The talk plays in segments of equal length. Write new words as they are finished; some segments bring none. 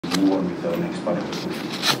move on with our next part of the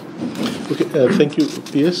session. Okay, thank you,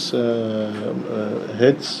 PS,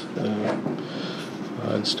 heads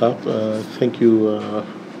and staff. Thank you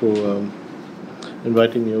for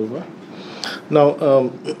inviting me over. Now,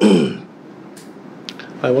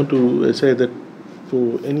 I want to say that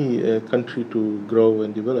for any country to grow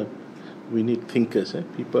and develop, we need thinkers,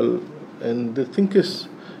 people. And the thinkers,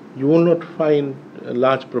 you will not find a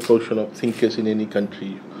large proportion of thinkers in any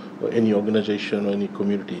country or any organization or any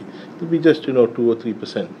community. It will be just 2 or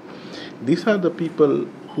 3%. These are the people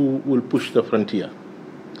who will push the frontier.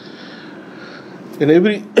 In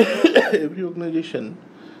every every organization,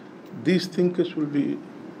 these thinkers will be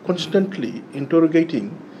constantly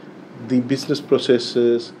interrogating the business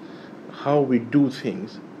processes, how we do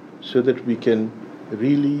things, so that we can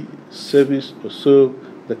really service or serve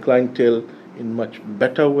the clientele in much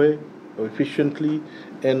better way, or efficiently,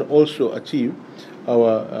 and also achieve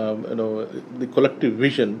our the collective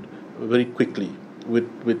vision very quickly with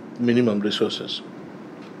minimum resources.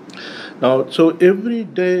 Now, so every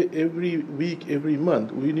day, every week, every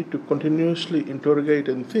month, we need to continuously interrogate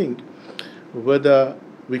and think whether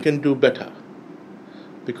we can do better,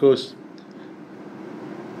 because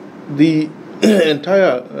the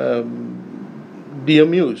entire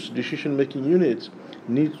DMUs, decision-making units,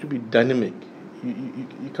 needs to be dynamic.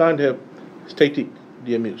 You can't have static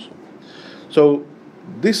DMUs. So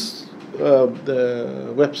this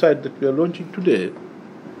the website that we are launching today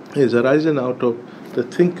is arisen out of the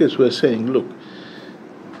thinkers who are saying, look,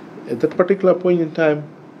 at that particular point in time,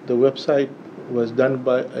 the website was done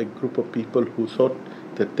by a group of people who thought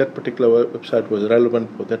that that particular website was relevant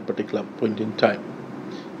for that particular point in time.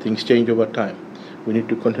 Things change over time. We need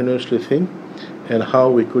to continuously think and how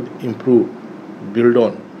we could improve, build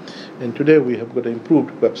on. And today we have got an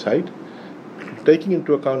improved website, taking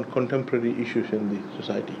into account contemporary issues in the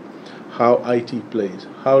society, how IT plays,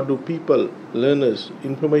 how do people, learners,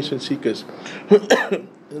 information seekers,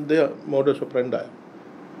 their modus operandi.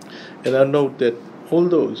 And I note that all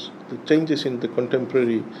those, the changes in the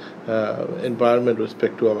contemporary environment with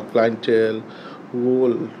respect to our clientele,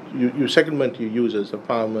 you segment your users, the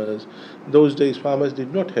farmers. Those days, farmers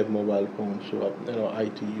did not have mobile phones or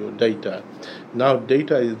IT or data. Now,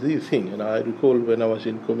 data is the thing. And I recall when I was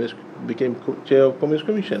in Commerce, became chair of Commerce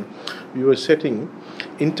Commission, we were setting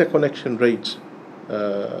interconnection rates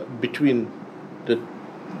between the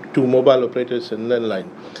two mobile operators and landline.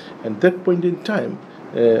 And at that point in time,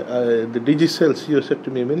 the Digicel CEO said to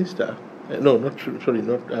me, Minister, I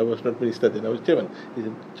was not Minister then, I was Chairman. He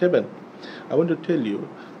said, Chairman, I want to tell you,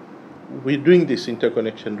 we're doing this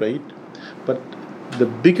interconnection rate, but the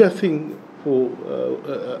bigger thing for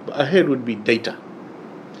ahead would be data.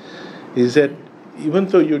 Is that even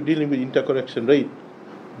though you're dealing with interconnection rate,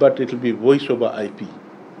 but it will be voice over IP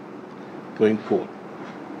going forward,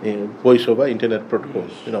 voice over internet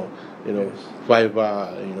protocols, Yes.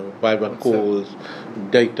 Viber calls,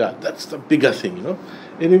 data. That's the bigger thing,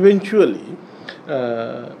 and eventually,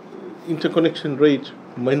 interconnection rates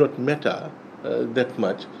may not matter that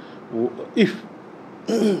much if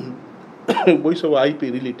voice over IP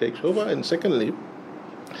really takes over. And secondly,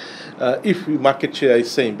 if market share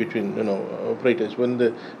is same between operators, when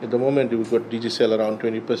at the moment we've got Digicel around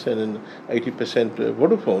 20% and 80%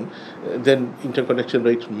 Vodafone, then interconnection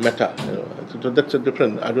rates matter. So that's a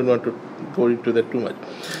different. I don't want to go into that too much.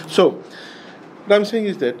 So what I'm saying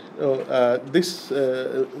is that this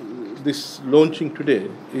launching today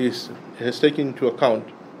has taken into account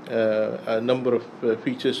a number of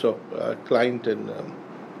features of client and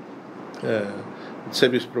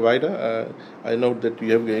service provider. I note that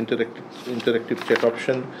you have an interactive chat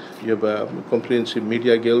option. You have a comprehensive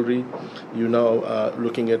media gallery. You now are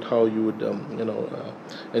looking at how you would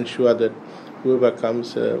ensure that whoever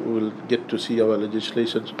comes will get to see our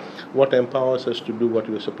legislations, what empowers us to do what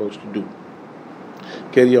we are supposed to do.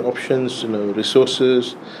 Career options,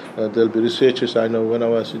 resources. There'll be researches. I know when I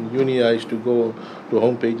was in uni, I used to go to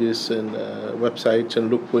home pages and websites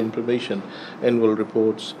and look for information, annual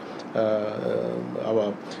reports,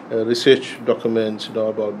 our research documents,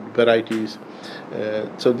 about varieties.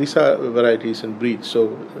 So these are varieties and breeds.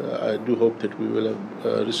 So I do hope that we will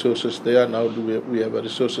have resources there. Now we have a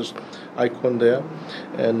resources icon there,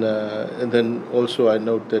 and then also I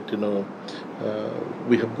note that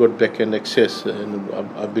we have got back-end access, and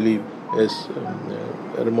I believe, as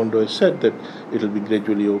Raimondo has said, that it will be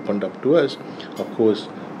gradually opened up to us. Of course,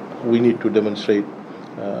 we need to demonstrate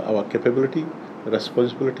our capability,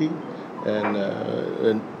 responsibility,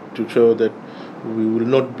 and to show that we will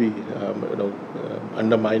not be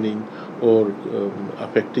undermining or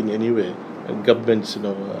affecting anyway government's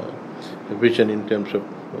vision in terms of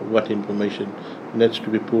what information needs to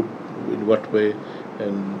be put in what way,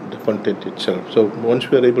 and the content itself. So once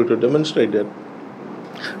we are able to demonstrate that,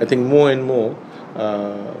 I think more and more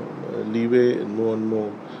leeway and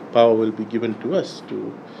more power will be given to us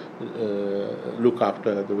to look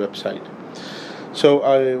after the website. So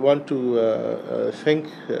I want to thank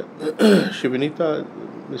Shivanita,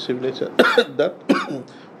 Ms. Shivanita, that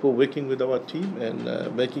for working with our team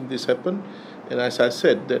and making this happen. And as I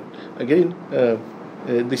said, that again,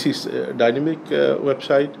 this is a dynamic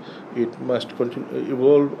website. It must continue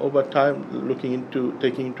evolve over time,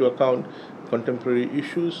 taking into account contemporary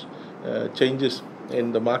issues, changes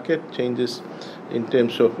in the market, changes in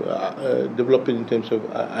terms of developing in terms of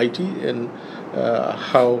IT, and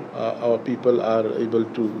how our people are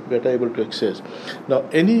better able to access. Now,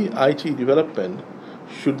 any IT development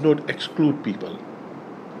should not exclude people.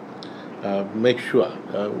 Make sure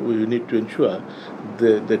we need to ensure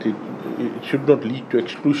that it should not lead to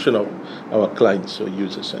exclusion of our clients or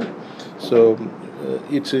users. So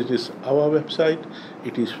it is our website.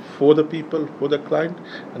 It is for the people, for the client,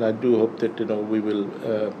 and I do hope that we will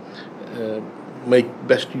make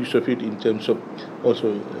best use of it in terms of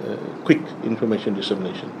also quick information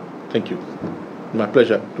dissemination. Thank you. My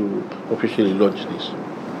pleasure to officially launch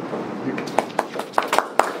this.